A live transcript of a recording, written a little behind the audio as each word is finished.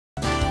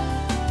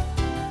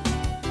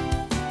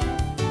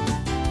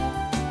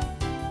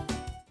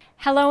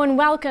Hello and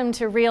welcome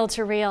to Reel,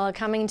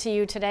 coming to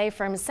you today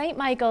from St.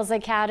 Michael's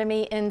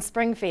Academy in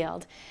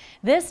Springfield.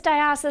 This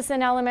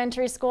diocesan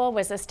elementary school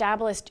was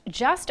established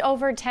just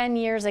over 10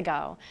 years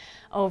ago.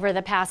 Over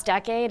the past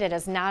decade, it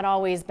has not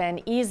always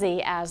been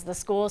easy as the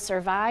school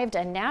survived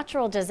a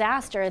natural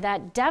disaster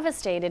that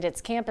devastated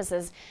its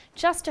campuses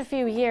just a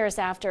few years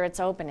after its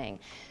opening.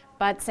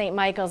 But St.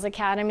 Michael's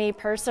Academy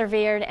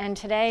persevered and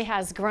today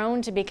has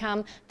grown to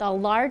become the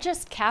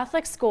largest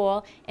Catholic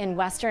school in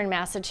Western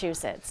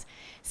Massachusetts.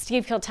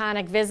 Steve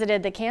Kiltonick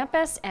visited the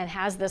campus and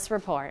has this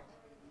report.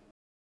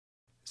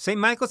 St.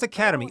 Michael's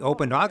Academy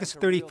opened August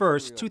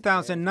 31st,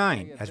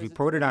 2009, as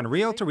reported on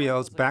Reel to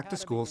Reel's Back to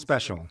School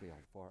special.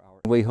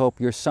 We hope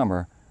your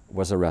summer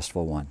was a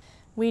restful one.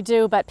 We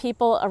do, but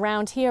people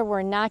around here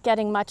were not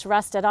getting much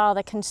rest at all.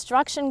 The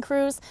construction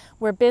crews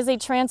were busy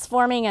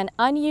transforming an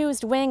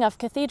unused wing of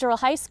Cathedral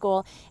High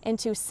School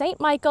into St.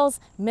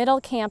 Michael's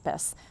Middle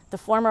Campus, the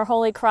former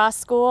Holy Cross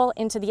School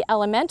into the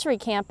elementary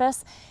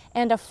campus,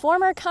 and a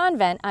former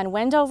convent on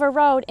Wendover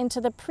Road into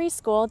the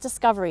preschool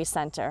Discovery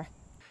Center.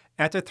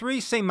 At the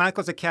three St.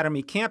 Michael's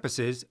Academy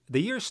campuses,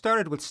 the year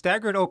started with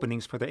staggered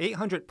openings for the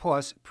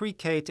 800-plus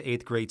pre-K to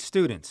 8th grade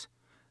students.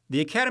 The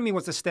Academy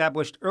was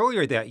established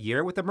earlier that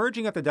year with the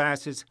merging of the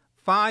diocese's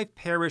 5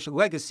 parish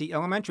legacy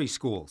elementary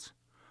schools: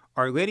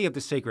 Our Lady of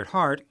the Sacred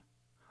Heart,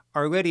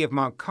 Our Lady of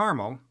Mount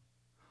Carmel,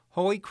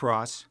 Holy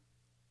Cross,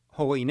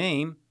 Holy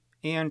Name,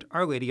 and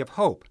Our Lady of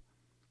Hope.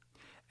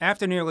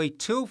 After nearly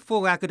 2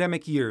 full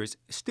academic years,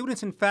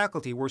 students and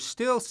faculty were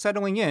still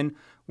settling in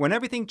when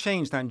everything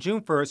changed on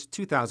June 1,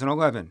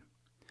 2011.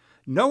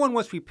 No one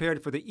was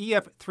prepared for the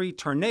EF3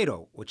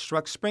 tornado, which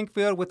struck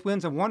Springfield with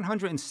winds of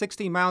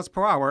 160 miles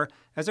per hour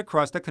as it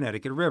crossed the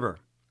Connecticut River.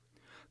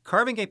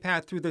 Carving a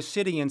path through the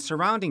city and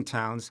surrounding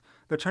towns,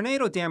 the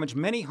tornado damaged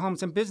many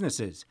homes and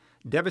businesses,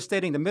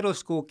 devastating the middle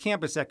school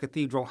campus at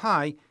Cathedral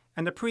High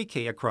and the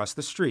pre-K across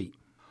the street.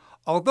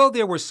 Although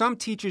there were some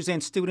teachers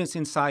and students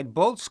inside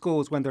both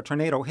schools when the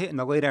tornado hit in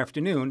the late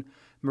afternoon,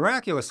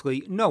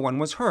 miraculously, no one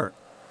was hurt.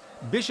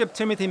 Bishop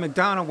Timothy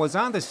McDonald was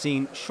on the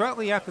scene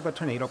shortly after the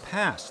tornado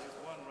passed.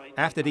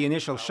 After the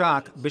initial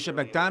shock, Bishop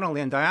McDonald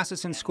and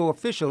diocesan school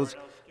officials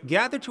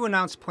gathered to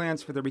announce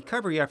plans for the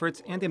recovery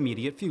efforts and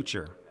immediate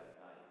future.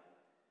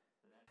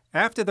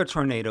 After the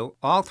tornado,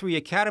 all 3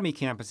 Academy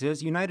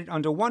campuses united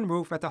under one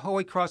roof at the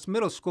Holy Cross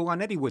Middle School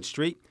on Eddywood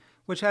Street,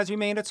 which has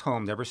remained its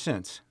home ever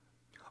since.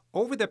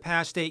 Over the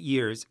past 8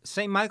 years,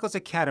 St. Michael's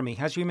Academy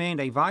has remained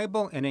a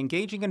viable and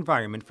engaging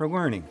environment for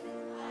learning.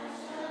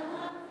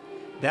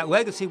 That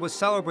legacy was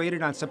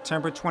celebrated on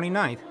September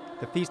 29th,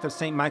 the Feast of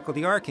St. Michael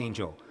the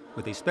Archangel,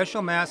 with a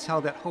special Mass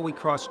held at Holy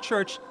Cross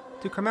Church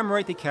to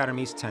commemorate the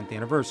Academy's 10th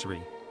anniversary.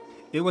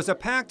 It was a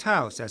packed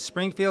house as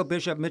Springfield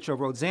Bishop Mitchell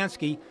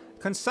Rodzansky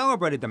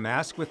concelebrated the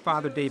Mass with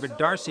Father David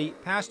Darcy,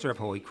 pastor of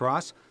Holy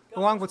Cross,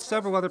 along with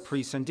several other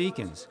priests and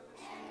deacons.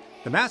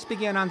 The Mass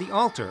began on the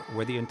altar,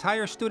 where the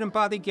entire student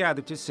body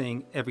gathered to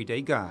sing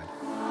Everyday God.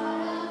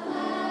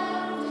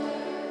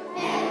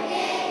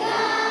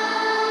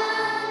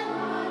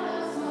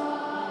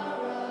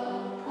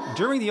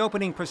 During the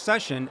opening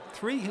procession,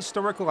 3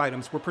 historical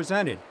items were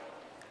presented.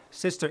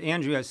 Sister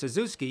Andrea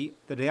Suzuki,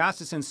 the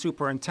diocesan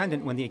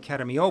superintendent when the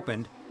Academy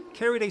opened,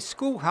 carried a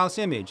schoolhouse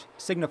image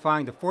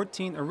signifying the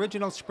 14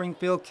 original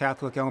Springfield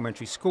Catholic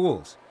elementary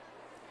schools.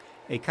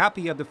 A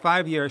copy of the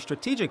 5-year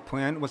strategic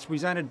plan was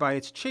presented by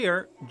its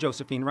chair,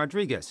 Josephine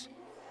Rodriguez.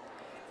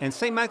 And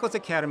St. Michael's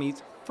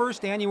Academy's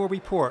first annual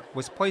report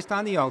was placed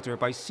on the altar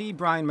by C.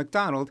 Brian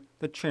McDonald,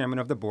 the chairman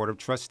of the Board of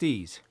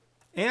Trustees.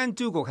 Ann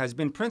Dougal has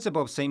been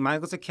principal of St.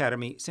 Michael's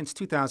Academy since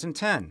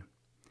 2010.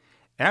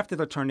 After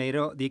the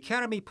tornado, the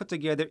Academy put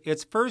together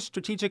its first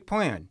strategic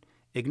plan,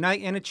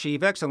 Ignite and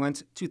Achieve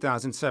Excellence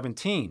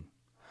 2017.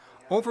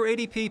 Over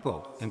 80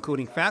 people,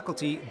 including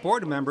faculty,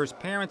 board members,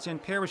 parents, and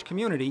parish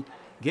community,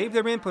 gave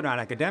their input on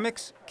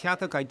academics,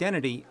 Catholic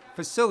identity,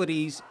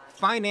 facilities,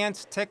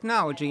 finance,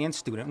 technology, and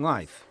student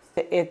life.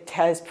 It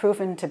has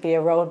proven to be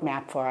a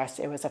roadmap for us.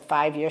 It was a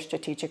 5-year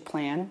strategic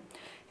plan.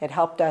 It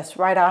helped us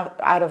right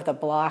out of the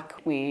block.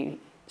 We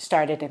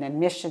started an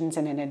admissions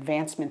and an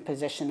advancement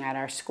position at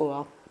our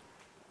school.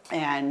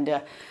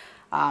 And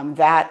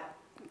that,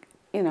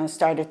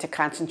 started to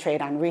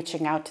concentrate on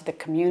reaching out to the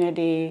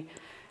community,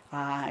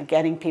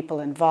 getting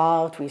people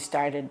involved. We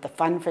started the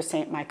Fund for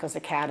St. Michael's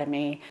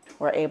Academy.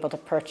 We're able to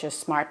purchase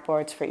smart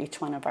boards for each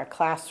one of our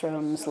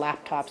classrooms,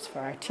 laptops for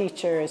our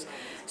teachers,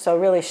 so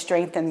really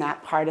strengthen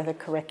that part of the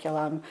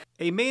curriculum.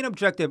 A main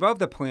objective of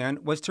the plan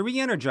was to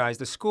re-energize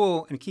the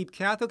school and keep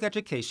Catholic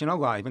education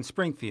alive in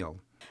Springfield.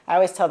 I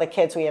always tell the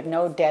kids we have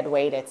no dead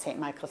weight at St.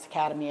 Michael's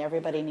Academy.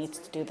 Everybody needs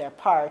to do their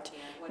part.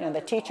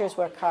 The teachers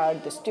work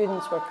hard, the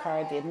students work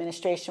hard, the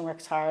administration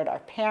works hard, our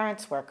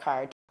parents work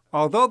hard.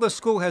 Although the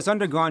school has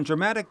undergone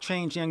dramatic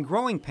change and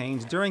growing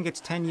pains during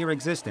its 10-year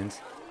existence,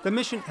 the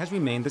mission has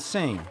remained the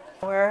same.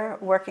 We're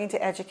working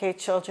to educate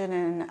children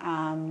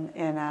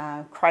in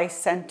a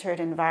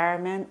Christ-centered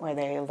environment where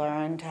they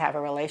learn to have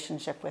a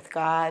relationship with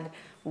God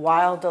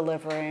while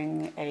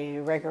delivering a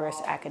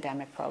rigorous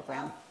academic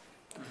program.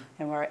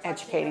 and we're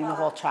educating the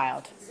whole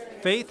child.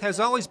 Faith has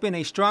always been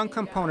a strong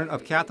component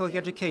of Catholic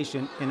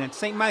education, and at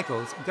St.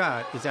 Michael's,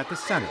 God is at the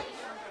center.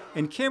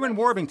 In Karen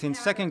Warbington's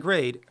second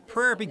grade,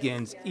 prayer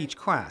begins each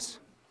class.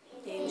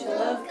 Angel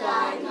of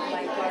God,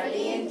 my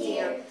guardian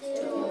dear,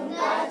 to whom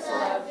God's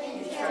love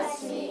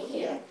entrusts me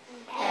here.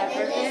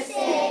 Ever this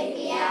day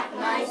be at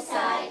my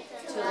side,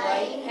 to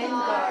light and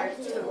guard,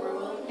 to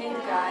rule and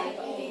guide.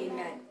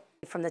 Amen.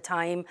 From the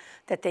time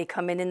that they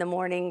come in the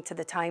morning to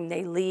the time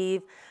they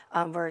leave,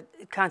 we're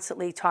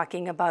constantly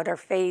talking about our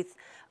faith,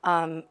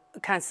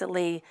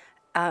 constantly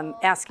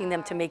asking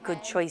them to make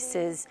good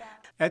choices.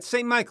 At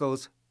St.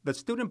 Michael's, the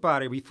student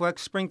body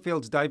reflects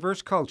Springfield's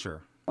diverse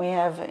culture. We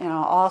have,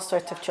 all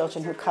sorts of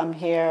children who come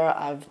here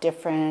of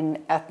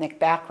different ethnic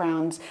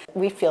backgrounds.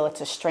 We feel it's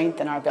a strength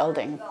in our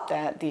building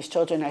that these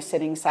children are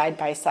sitting side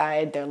by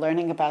side. They're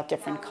learning about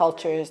different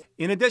cultures.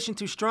 In addition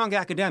to strong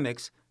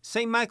academics,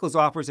 St. Michael's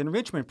offers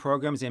enrichment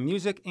programs in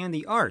music and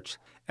the arts.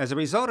 As a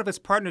result of its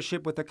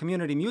partnership with the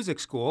Community Music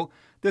School,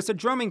 there's a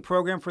drumming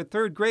program for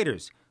third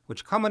graders,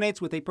 which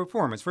culminates with a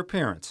performance for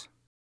parents.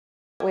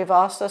 We've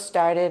also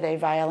started a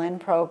violin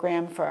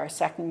program for our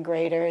second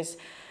graders.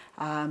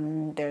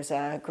 There's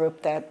a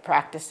group that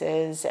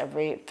practices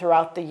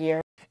throughout the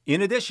year.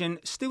 In addition,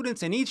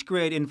 students in each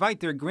grade invite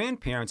their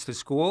grandparents to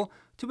school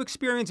to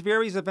experience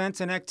various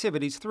events and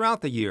activities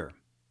throughout the year.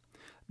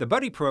 The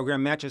Buddy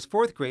program matches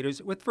fourth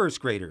graders with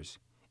first graders.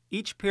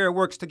 Each pair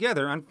works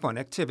together on fun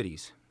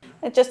activities.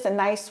 It's just a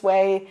nice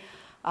way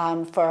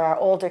for our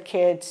older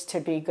kids to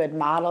be good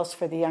models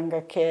for the younger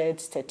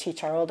kids, to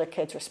teach our older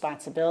kids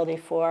responsibility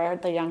for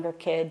the younger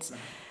kids.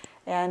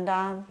 And,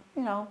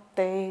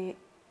 they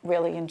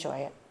really enjoy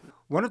it.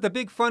 One of the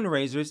big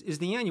fundraisers is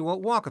the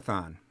annual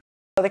walkathon.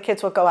 So the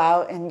kids will go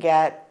out and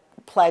get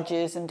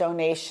pledges and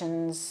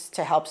donations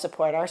to help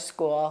support our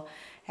school.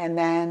 And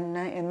then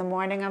in the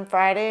morning on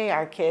Friday,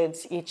 our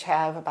kids each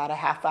have about a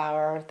half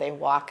hour. They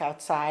walk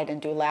outside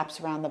and do laps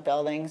around the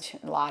buildings.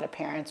 A lot of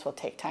parents will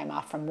take time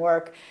off from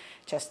work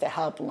just to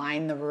help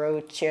line the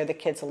route, cheer the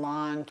kids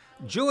along.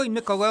 Julie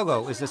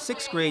Nicolello is a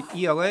sixth grade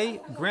ELA,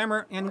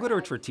 grammar, and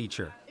literature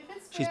teacher.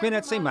 She's been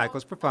at St.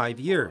 Michael's for 5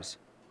 years.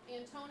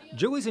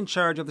 Julie's in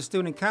charge of the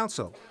student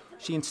council.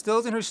 She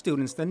instills in her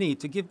students the need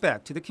to give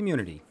back to the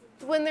community.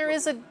 When there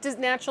is a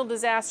natural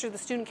disaster, the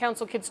student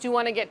council kids do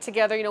want to get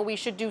together. We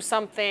should do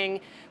something.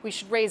 We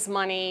should raise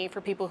money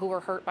for people who were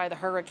hurt by the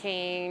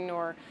hurricane,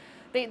 or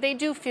they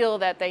do feel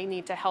that they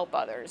need to help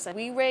others. And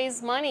we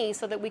raise money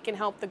so that we can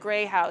help the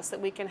Gray House,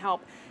 that we can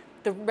help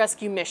the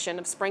rescue mission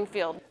of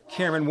Springfield.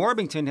 Karen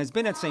Warbington has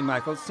been at St.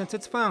 Michael's since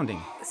its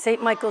founding.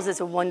 St. Michael's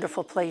is a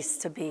wonderful place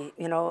to be.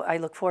 I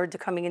look forward to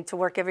coming into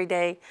work every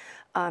day.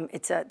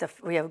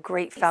 We have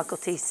great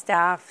faculty,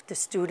 staff, the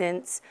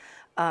students.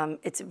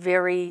 It's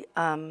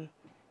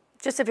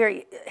just a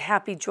very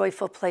happy,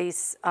 joyful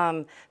place,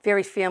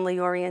 very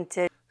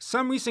family-oriented.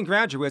 Some recent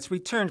graduates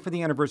returned for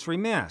the anniversary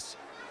Mass.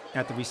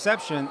 At the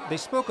reception, they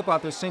spoke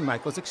about their St.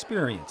 Michael's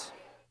experience.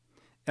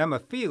 Emma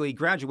Feely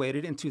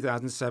graduated in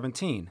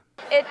 2017.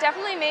 It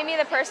definitely made me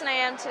the person I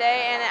am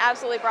today, and it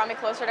absolutely brought me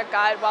closer to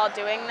God while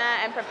doing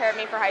that, and prepared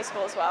me for high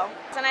school as well.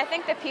 And I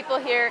think that people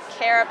here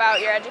care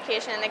about your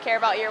education, and they care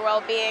about your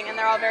well-being, and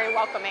they're all very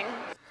welcoming.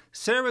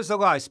 Sarah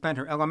Zalai spent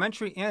her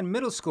elementary and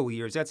middle school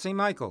years at St.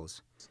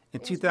 Michael's.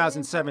 In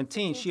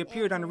 2017, she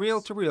appeared on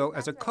Reel to Reel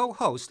as a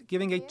co-host,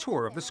 giving a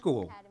tour of the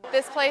school.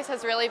 This place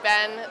has really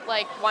been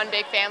like one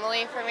big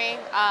family for me.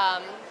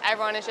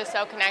 Everyone is just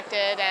so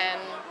connected,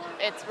 and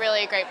it's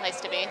really a great place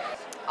to be.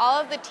 All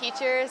of the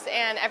teachers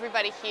and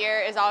everybody here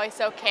is always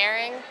so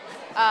caring,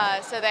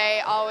 so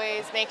they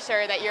always make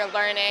sure that you're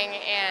learning,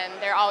 and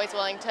they're always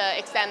willing to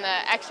extend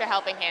the extra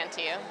helping hand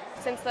to you.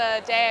 Since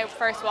the day I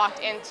first walked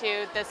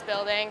into this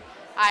building,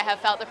 I have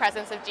felt the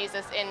presence of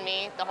Jesus in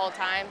me the whole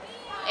time,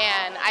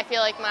 and I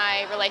feel like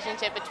my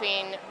relationship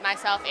between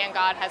myself and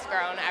God has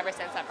grown ever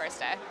since that first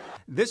day.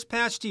 This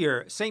past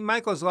year, St.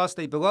 Michael's lost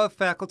a beloved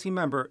faculty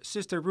member,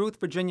 Sister Ruth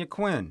Virginia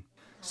Quinn.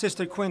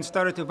 Sister Quinn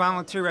started to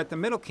volunteer at the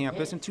middle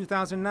campus in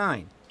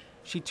 2009.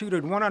 She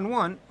tutored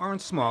one-on-one or in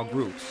small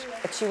groups.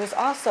 She was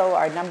also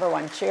our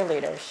 #1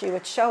 cheerleader. She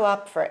would show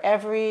up for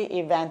every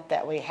event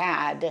that we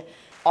had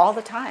all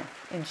the time,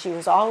 and she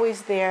was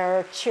always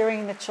there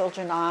cheering the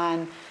children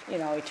on,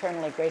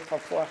 eternally grateful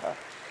for her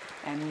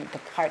and the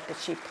part that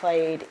she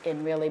played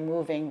in really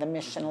moving the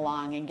mission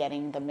along and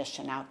getting the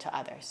mission out to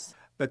others.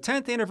 The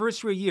 10th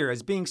anniversary year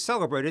is being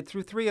celebrated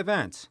through 3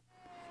 events.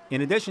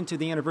 In addition to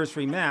the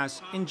anniversary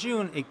Mass, in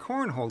June a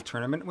cornhole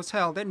tournament was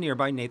held at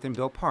nearby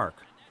Nathanville Park.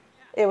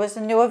 It was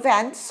a new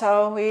event,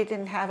 so we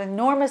didn't have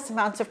enormous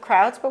amounts of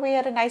crowds, but we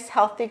had a nice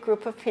healthy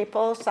group of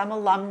people, some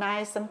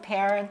alumni, some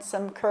parents,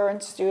 some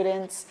current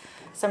students,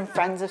 some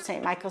friends of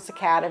St. Michael's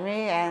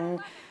Academy, and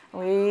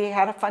we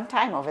had a fun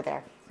time over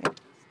there.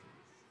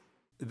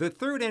 The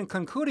third and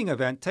concluding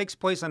event takes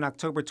place on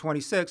October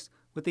 26th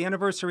with the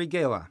Anniversary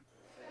Gala.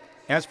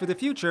 As for the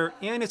future,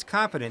 Ann is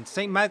confident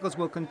St. Michael's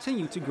will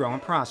continue to grow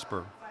and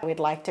prosper. We'd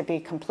like to be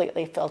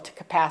completely filled to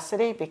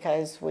capacity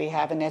because we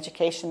have an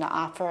education to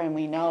offer, and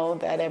we know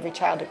that every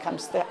child who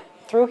comes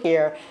through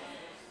here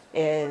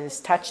is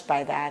touched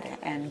by that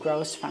and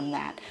grows from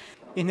that.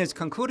 In his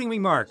concluding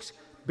remarks,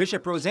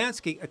 Bishop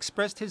Rozansky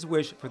expressed his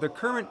wish for the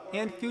current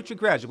and future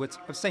graduates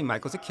of St.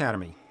 Michael's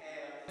Academy.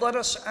 Let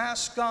us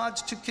ask God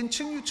to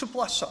continue to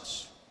bless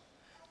us,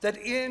 that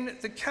in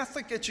the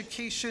Catholic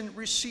education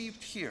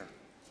received here,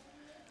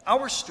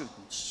 our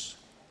students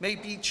may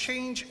be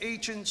change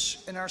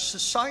agents in our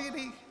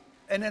society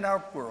and in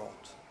our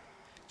world,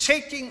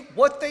 taking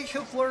what they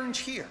have learned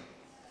here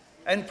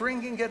and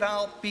bringing it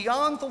out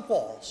beyond the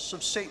walls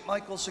of St.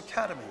 Michael's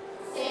Academy.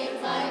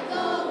 St.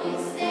 Michael, we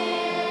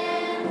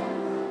stand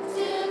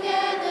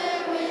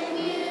together with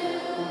you.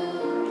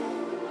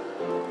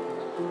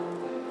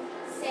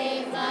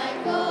 St.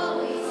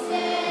 Michael, we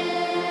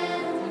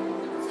stand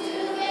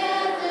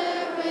together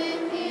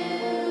with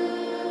you.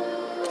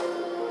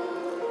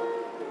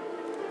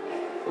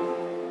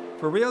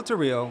 For Real to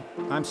Real,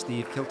 I'm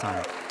Steve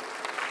Kiltonic.